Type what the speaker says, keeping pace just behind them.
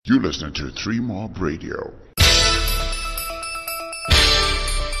You listen to 3 Mob Radio.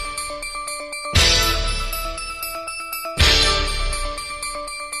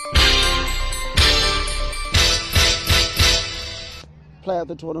 Player of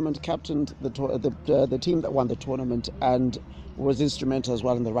the tournament, captained the team that won the tournament, and was instrumental as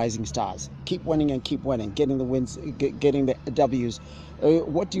well in the Rising Stars. Keep winning and keep winning, getting the wins, getting the W's.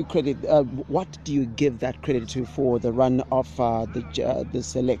 What do you give that credit to for the run of the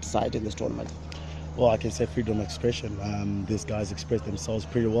select side in this tournament? Well, I can say freedom of expression. These guys expressed themselves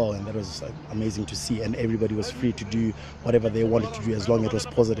pretty well, and that was amazing to see. And everybody was free to do whatever they wanted to do as long as it was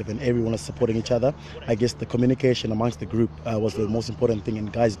positive, and everyone was supporting each other. I guess the communication amongst the group was the most important thing,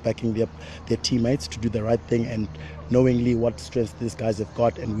 and guys backing their teammates to do the right thing and knowingly what strengths these guys have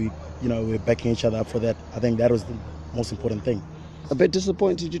got, and we're backing each other up for that. I think that was the most important thing. A bit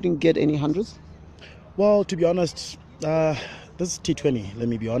disappointed you didn't get any hundreds? Well, to be honest, this is T20, let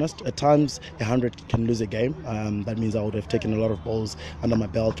me be honest. At times, 100 can lose a game. That means I would have taken a lot of balls under my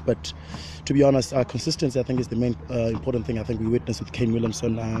belt. But to be honest, consistency, I think, is the main important thing. I think we witnessed with Kane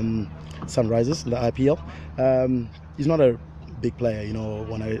Williamson, Sunrisers in the IPL. He's not a big player,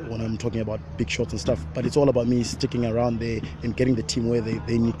 when I'm talking about big shots and stuff, but it's all about me sticking around there and getting the team where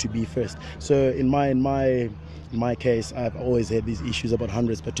they need to be first. So in my case, I've always had these issues about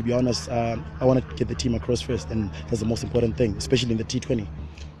hundreds, but to be honest, I want to get the team across first, and that's the most important thing, especially in the T20.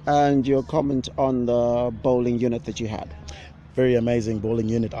 And your comment on the bowling unit that you had? Very amazing bowling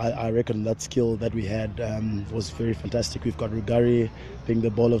unit. I reckon that skill that we had was very fantastic. We've got Rugari being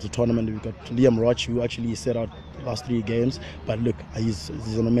the bowler of the tournament. We've got Liam Roch, who actually set out the last 3 games. But look, he's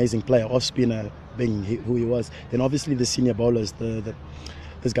an amazing player, off spinner being who he was. Then obviously the senior bowlers,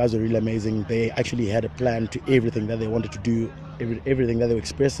 these guys were really amazing. They actually had a plan to everything that they wanted to do. Everything that they were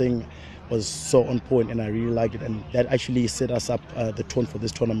expressing was so on point, and I really liked it. And that actually set us up the tone for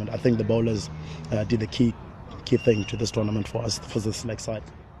this tournament. I think the bowlers did the key thing to this tournament for us, for the select side.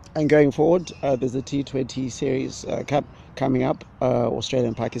 And going forward, there's a T20 series cup coming up, Australia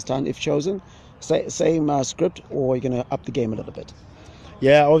and Pakistan, if chosen. Same script, or you're going to up the game a little bit?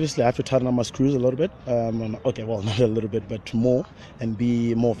 Yeah, obviously I have to tighten up my screws a little bit. Okay, well, not a little bit, but more, and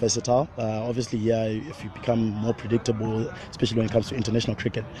be more versatile. Obviously, yeah, if you become more predictable, especially when it comes to international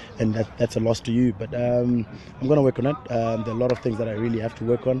cricket, and that's a loss to you. But I'm going to work on it. There are a lot of things that I really have to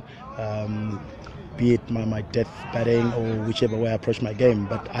work on. Be it my depth batting or whichever way I approach my game,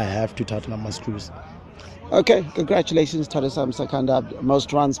 but I have to tighten up my screws. Okay, congratulations, Tadasam Sakanda,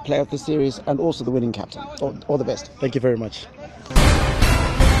 most runs, player of the series, and also the winning captain. All the best. Thank you very much.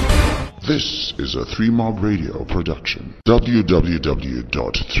 This is a 3 Mob Radio production.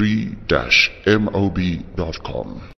 www.3-mob.com